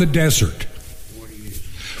around the desert.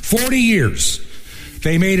 40 years.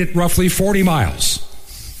 They made it roughly 40 miles.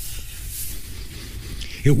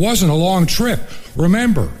 It wasn't a long trip.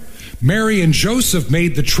 Remember, Mary and Joseph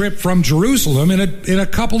made the trip from Jerusalem in a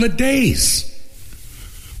couple of days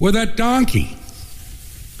with that donkey.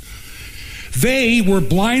 They were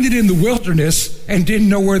blinded in the wilderness and didn't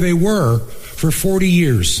know where they were for 40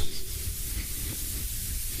 years.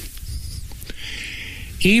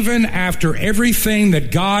 Even after everything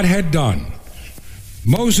that God had done,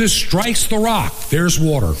 Moses strikes the rock. There's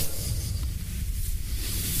water.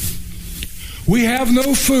 We have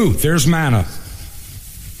no food. There's manna.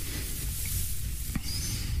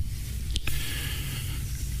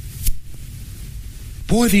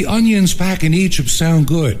 Boy, the onions back in Egypt sound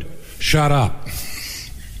good. Shut up.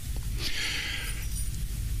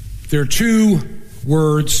 There are two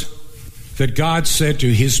words that God said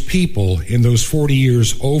to his people in those 40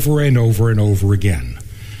 years over and over and over again.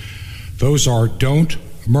 Those are, don't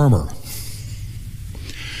murmur.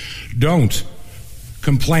 Don't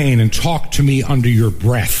complain and talk to me under your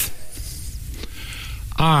breath.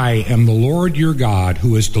 I am the Lord your God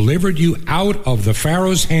who has delivered you out of the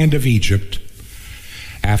Pharaoh's hand of Egypt.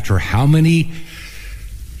 After how many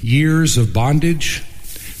years of bondage?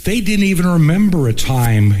 They didn't even remember a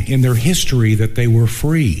time in their history that they were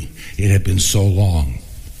free. It had been so long.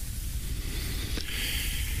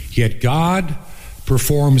 Yet God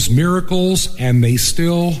performs miracles, and they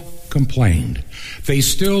still complained. They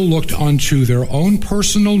still looked unto their own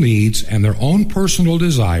personal needs and their own personal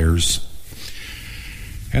desires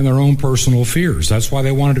and their own personal fears. That's why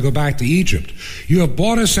they wanted to go back to Egypt. You have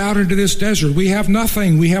brought us out into this desert. We have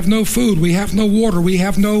nothing. We have no food. We have no water. We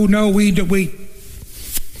have we.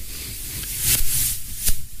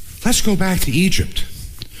 Let's go back to Egypt.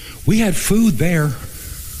 We had food there.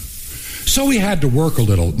 So we had to work a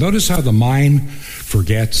little. Notice how the mind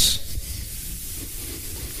forgets.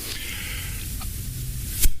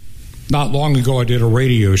 Not long ago I did a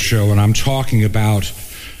radio show, and I'm talking about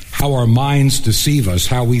how our minds deceive us,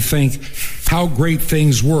 how we think how great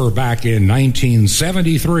things were back in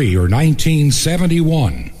 1973 or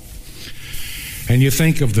 1971. And you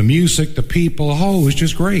think of the music, the people, it was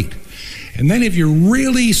just great. And then if you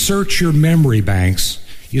really search your memory banks,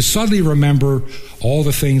 you suddenly remember all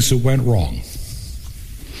the things that went wrong,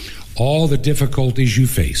 all the difficulties you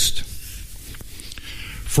faced,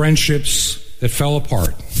 friendships that fell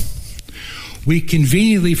apart. We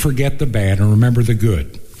conveniently forget the bad and remember the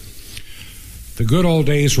good. The good old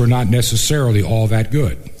days were not necessarily all that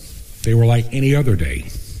good. They were like any other day,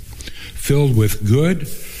 filled with good,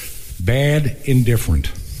 bad, indifferent.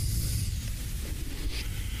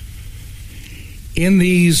 In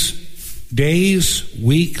these days,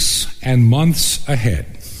 weeks, and months ahead,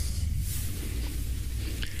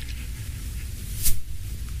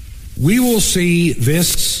 we will see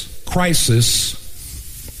this crisis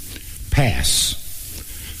pass.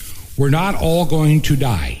 We're not all going to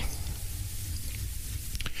die.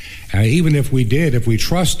 And even if we did, if we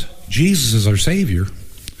trust Jesus as our Savior,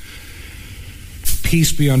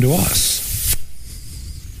 peace be unto us,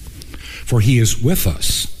 for he is with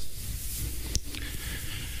us.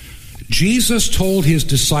 Jesus told his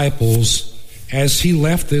disciples as he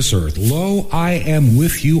left this earth, "Lo, I am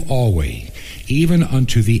with you always, even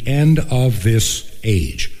unto the end of this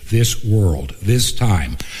age," this world, this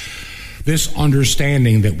time, this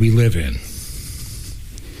understanding that we live in.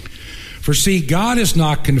 For see, God is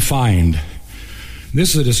not confined.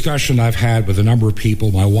 This is a discussion I've had with a number of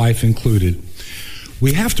people, my wife included.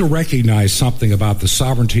 We have to recognize something about the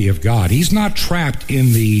sovereignty of God. He's not trapped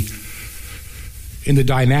in the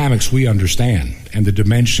dynamics we understand and the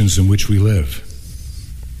dimensions in which we live.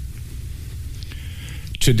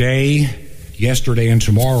 Today, yesterday, and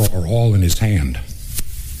tomorrow are all in his hand,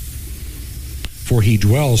 for he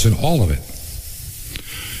dwells in all of it.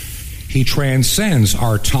 He transcends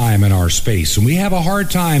our time and our space, and we have a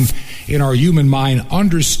hard time in our human mind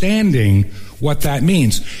understanding what that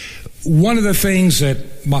means. One of the things that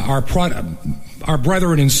our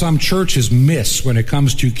brethren in some churches miss when it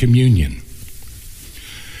comes to communion,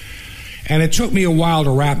 and it took me a while to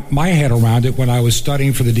wrap my head around it when I was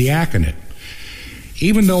studying for the diaconate.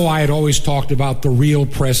 Even though I had always talked about the real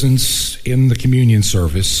presence in the communion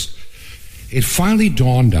service, it finally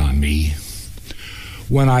dawned on me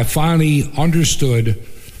when I finally understood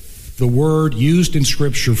the word used in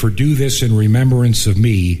Scripture for "do this in remembrance of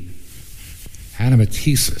me,"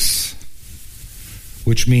 anamnesis,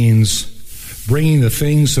 which means bringing the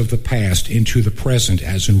things of the past into the present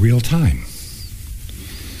as in real time.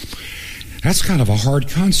 That's kind of a hard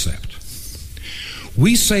concept.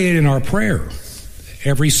 We say it in our prayer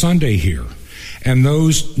every Sunday here, and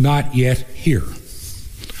those not yet here.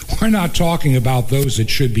 We're not talking about those that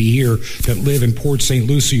should be here that live in Port St.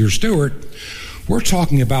 Lucie or Stewart. We're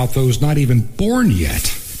talking about those not even born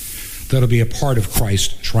yet that'll be a part of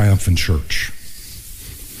Christ's triumphant church.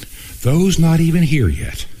 Those not even here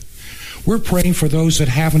yet. We're praying for those that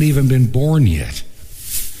haven't even been born yet.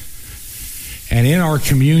 And in our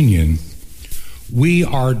communion, we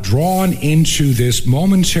are drawn into this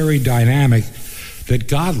momentary dynamic that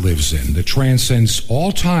God lives in, that transcends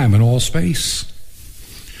all time and all space.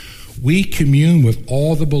 We commune with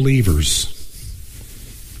all the believers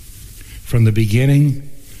from the beginning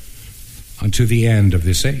unto the end of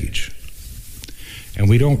this age. And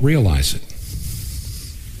we don't realize it.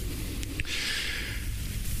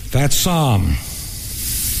 That psalm,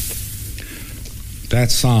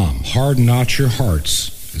 harden not your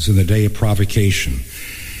hearts, as in the day of provocation,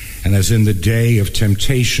 and as in the day of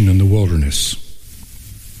temptation in the wilderness.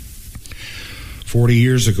 40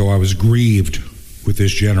 years ago, I was grieved with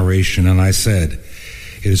this generation, and I said,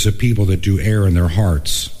 it is a people that do err in their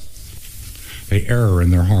hearts. They err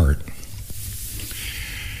in their heart.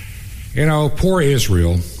 You know, poor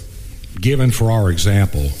Israel, given for our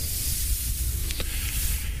example,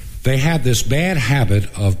 they had this bad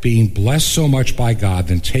habit of being blessed so much by God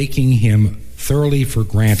than taking him thoroughly for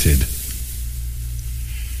granted,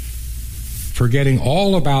 forgetting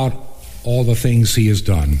all about all the things he has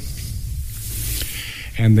done.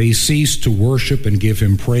 And they ceased to worship and give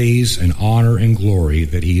him praise and honor and glory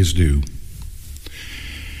that he is due.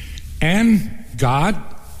 And God,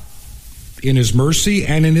 in his mercy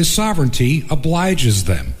and in his sovereignty, obliges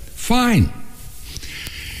them. Fine.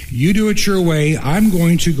 You do it your way. I'm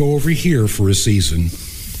going to go over here for a season.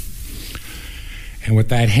 And with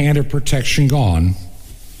that hand of protection gone,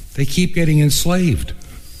 they keep getting enslaved.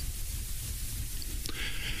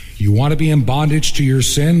 You want to be in bondage to your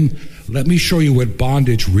sin? Let me show you what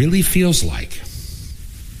bondage really feels like.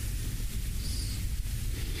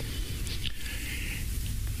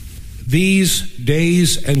 These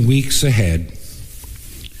days and weeks ahead,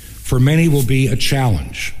 for many, will be a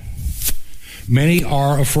challenge. Many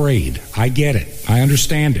are afraid. I get it. I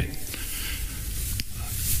understand it.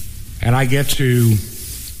 And I get to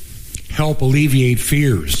help alleviate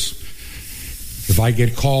fears if I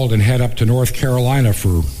get called and head up to North Carolina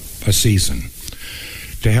for a season,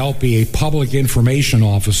 to help be a public information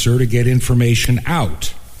officer to get information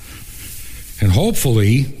out and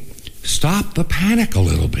hopefully stop the panic a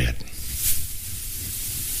little bit.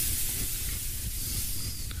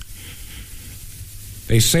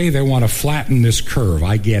 They say they want to flatten this curve.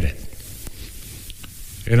 I get it.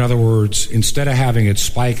 In other words, instead of having it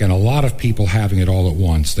spike and a lot of people having it all at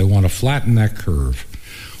once, they want to flatten that curve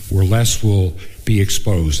where less will be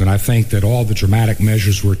exposed. And I think that all the dramatic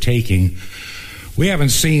measures we're taking, we haven't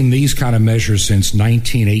seen these kind of measures since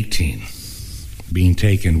 1918 being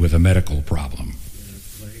taken with a medical problem.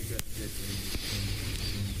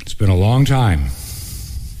 It's been a long time.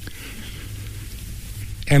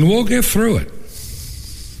 And we'll get through it,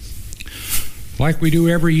 like we do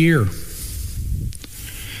every year.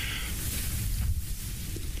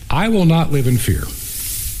 I will not live in fear.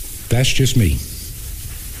 That's just me.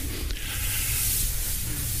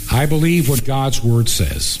 I believe what God's Word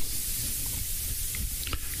says.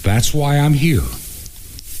 That's why I'm here.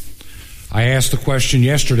 I asked the question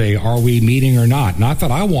yesterday, are we meeting or not? Not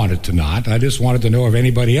that I wanted to not. I just wanted to know if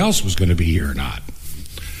anybody else was going to be here or not.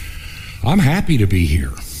 I'm happy to be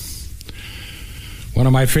here. One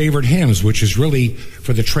of my favorite hymns, which is really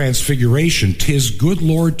for the Transfiguration, "'Tis good,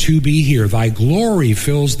 Lord, to be here. Thy glory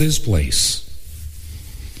fills this place."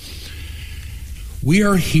 We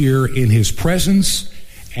are here in His presence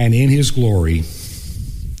and in His glory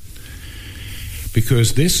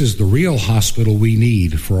because this is the real hospital we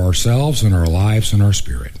need for ourselves and our lives and our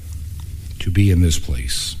spirit, to be in this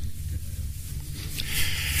place.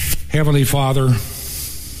 Heavenly Father,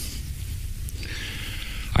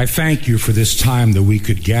 I thank you for this time that we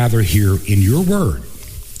could gather here in your word,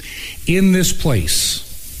 in this place.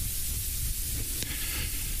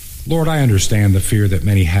 Lord, I understand the fear that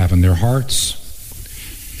many have in their hearts.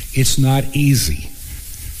 It's not easy,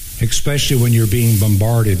 especially when you're being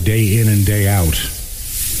bombarded day in and day out.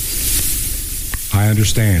 I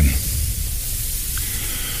understand.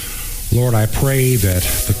 Lord, I pray that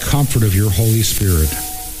the comfort of your Holy Spirit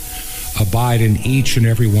abide in each and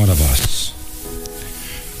every one of us.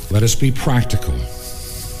 Let us be practical.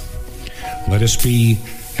 Let us be,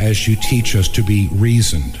 as you teach us, to be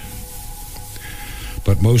reasoned.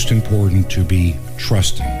 But most important, to be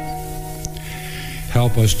trusting.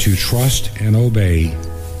 Help us to trust and obey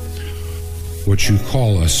what you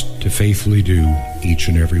call us to faithfully do each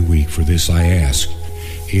and every week. For this I ask,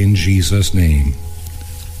 in Jesus' name,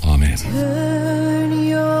 amen. Turn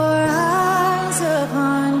your eyes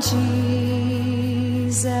upon Jesus.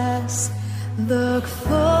 Jesus, look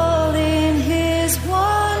full in his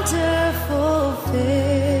wonderful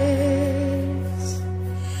face,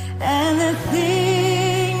 and the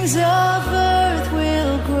things of earth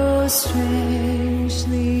will grow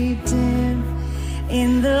strangely dim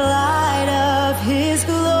in the light of his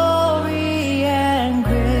glory and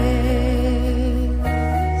grace.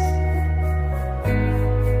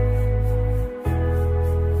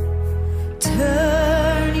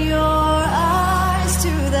 Turn your eyes to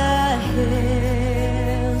the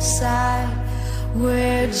hillside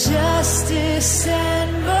where justice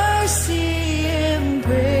and mercy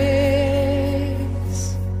embrace.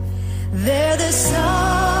 There the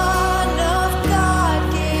Son of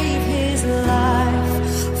God gave his life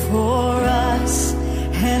for us,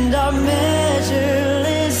 and our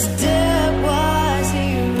measureless debt was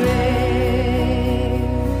erased.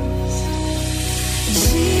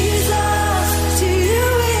 Jesus, to you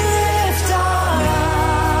we lift our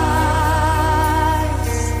eyes.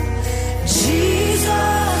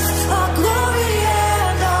 Jesus, our glory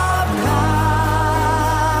and our prize.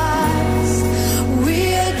 We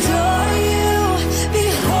adore you,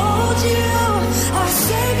 behold you, our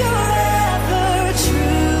Savior ever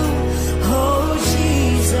true. Oh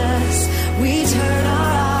Jesus, we turn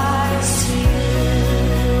our eyes to you.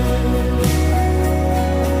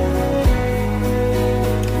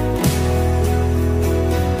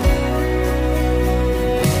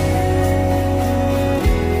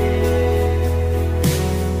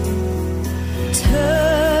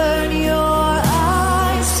 Turn your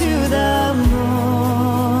eyes to the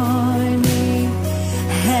morning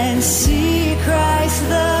and see Christ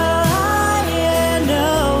the Lion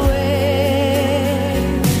awake.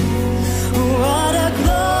 What a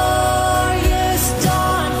glorious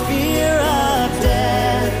dawn! Fear of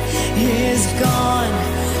death is gone,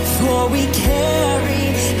 for we carry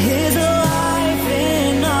his life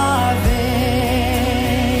in our veins.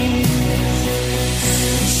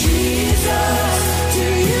 Jesus, to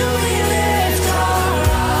you we lift our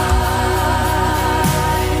eyes.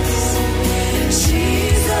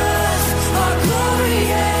 Jesus, our glory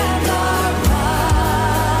and our prize.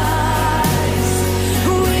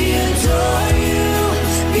 We adore you,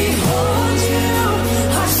 behold you,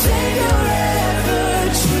 our Savior ever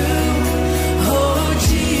true. Oh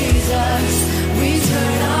Jesus, we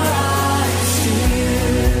turn our eyes to you.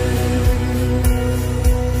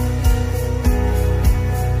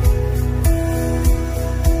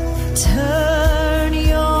 Turn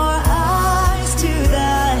your eyes to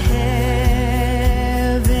the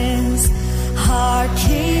heavens. Our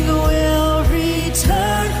King will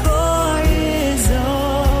return for his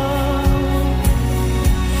own.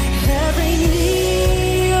 Every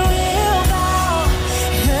knee will bow,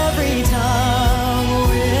 every tongue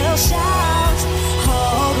will shout,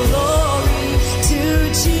 all glory to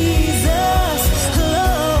Jesus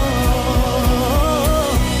alone.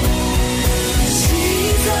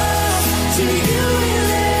 Jesus, to you we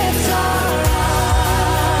lift our eyes.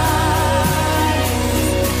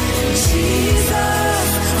 Jesus,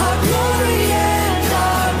 our glory and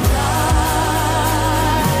our prize.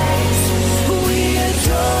 We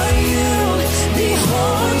adore you,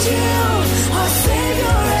 behold you, our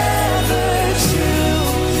Savior ever true.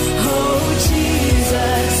 Oh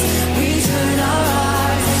Jesus, we turn our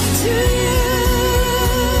eyes to you.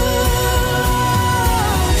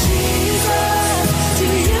 Jesus, to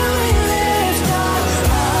you we lift our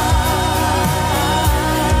eyes.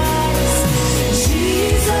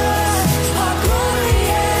 Jesus, our glory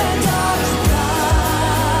and our prize.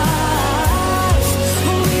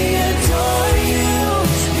 We adore you,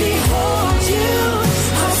 behold you,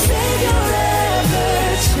 our Savior ever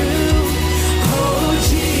true. Oh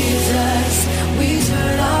Jesus, we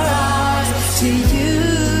turn our eyes to you.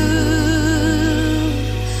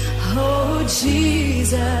 Oh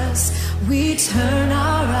Jesus, we turn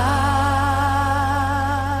our eyes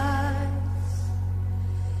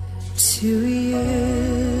to you.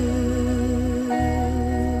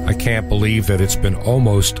 I can't believe that it's been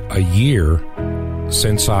almost a year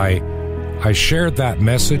since I shared that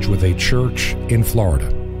message with a church in Florida.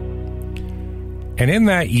 And in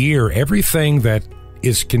that year, everything that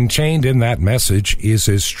is contained in that message is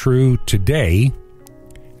as true today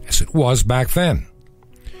as it was back then.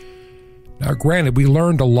 Now, granted, we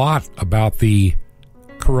learned a lot about the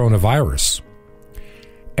coronavirus.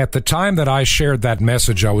 At the time that I shared that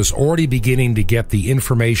message, I was already beginning to get the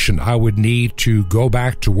information I would need to go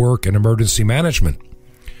back to work in emergency management,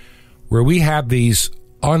 where we had these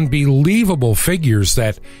unbelievable figures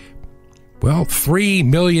that, well, 3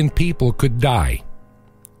 million people could die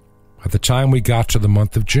by the time we got to the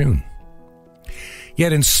month of June.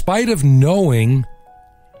 Yet in spite of knowing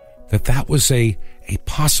that was a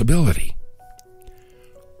possibility.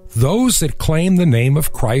 Those that claim the name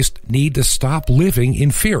of Christ need to stop living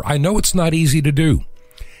in fear. I know it's not easy to do.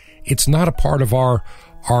 It's not a part of our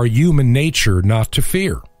human nature not to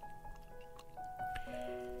fear.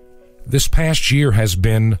 This past year has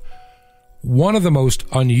been one of the most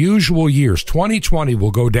unusual years. 2020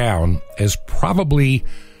 will go down as probably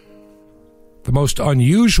the most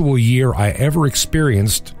unusual year I ever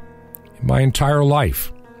experienced in my entire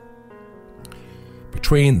life.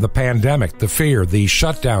 Between the pandemic, the fear, the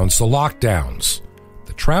shutdowns, the lockdowns,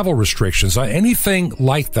 the travel restrictions, anything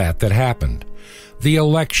like that happened, the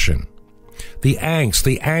election, the angst,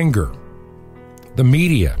 the anger, the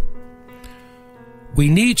media, we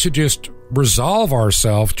need to just resolve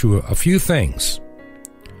ourselves to a few things.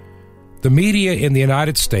 The media in the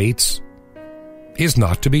United States is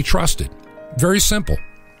not to be trusted. Very simple.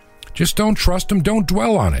 Just don't trust them. Don't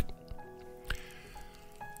dwell on it.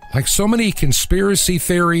 Like so many conspiracy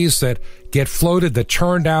theories that get floated that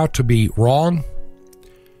turned out to be wrong.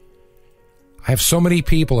 I have so many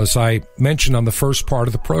people, as I mentioned on the first part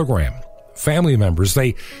of the program, family members,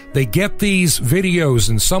 they get these videos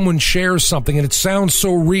and someone shares something and it sounds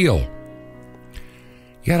so real.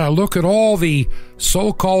 Yet I look at all the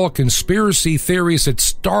so-called conspiracy theories that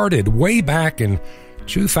started way back in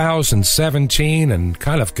 2017 and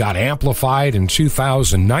kind of got amplified in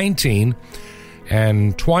 2019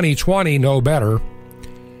 and 2020 no better.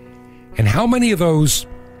 And how many of those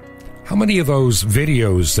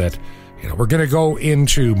videos that, we're going to go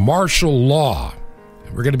into martial law,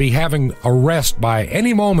 we're going to be having arrest by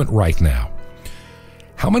any moment right now.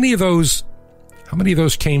 How many of those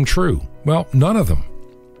came true? Well, none of them.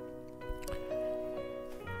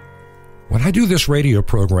 When I do this radio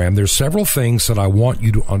program, there's several things that I want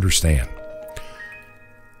you to understand.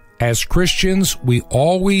 As Christians, we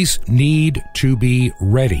always need to be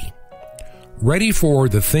ready. Ready for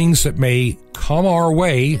the things that may come our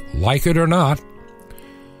way, like it or not.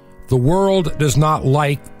 The world does not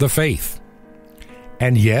like the faith.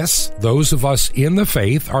 And yes, those of us in the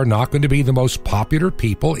faith are not going to be the most popular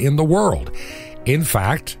people in the world. In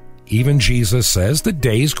fact, even Jesus says the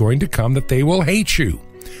day is going to come that they will hate you.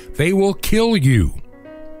 They will kill you.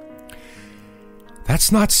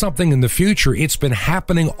 That's not something in the future. It's been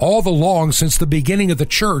happening all along since the beginning of the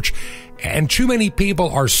church. And too many people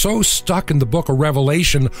are so stuck in the book of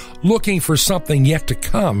Revelation looking for something yet to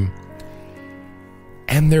come.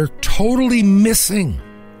 And they're totally missing.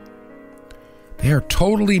 They are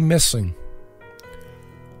totally missing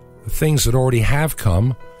the things that already have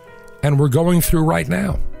come and we're going through right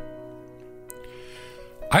now.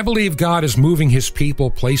 I believe God is moving his people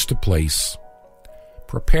place to place,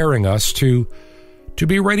 preparing us to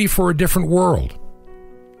be ready for a different world.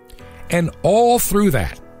 And all through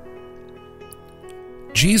that,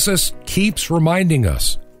 Jesus keeps reminding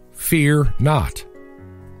us, fear not.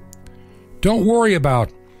 Don't worry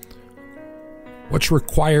about what's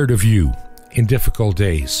required of you in difficult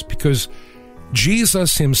days, because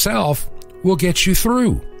Jesus himself will get you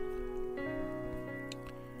through.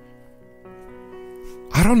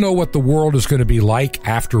 I don't know what the world is going to be like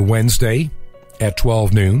after Wednesday at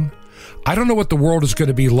 12 noon. I don't know what the world is going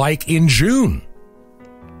to be like in June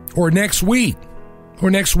or next week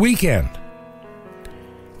or next weekend.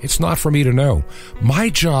 It's not for me to know. My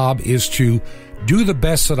job is to do the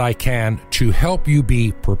best that I can to help you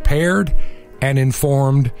be prepared and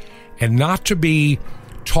informed and not to be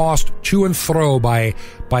tossed to and fro by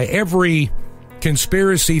every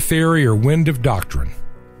conspiracy theory or wind of doctrine.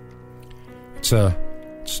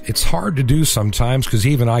 It's hard to do sometimes because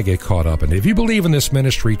even I get caught up in it. If you believe in this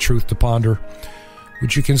ministry, Truth to Ponder,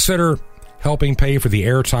 would you consider helping pay for the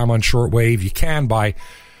airtime on shortwave?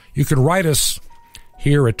 You can write us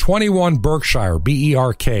here at 21 Berkshire,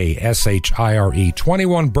 Berkshire,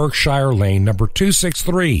 21 Berkshire Lane, number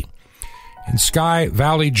 263 in Sky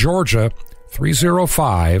Valley, Georgia,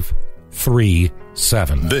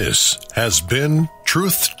 30537. This has been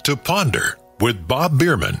Truth to Ponder with Bob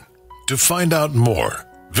Bierman. To find out more,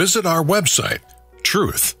 visit our website,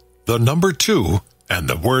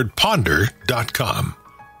 truth2ponder.com.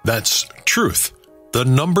 That's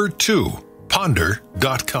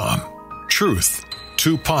truth2ponder.com. Truth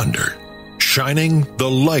to Ponder, shining the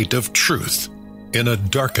light of truth in a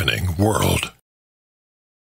darkening world.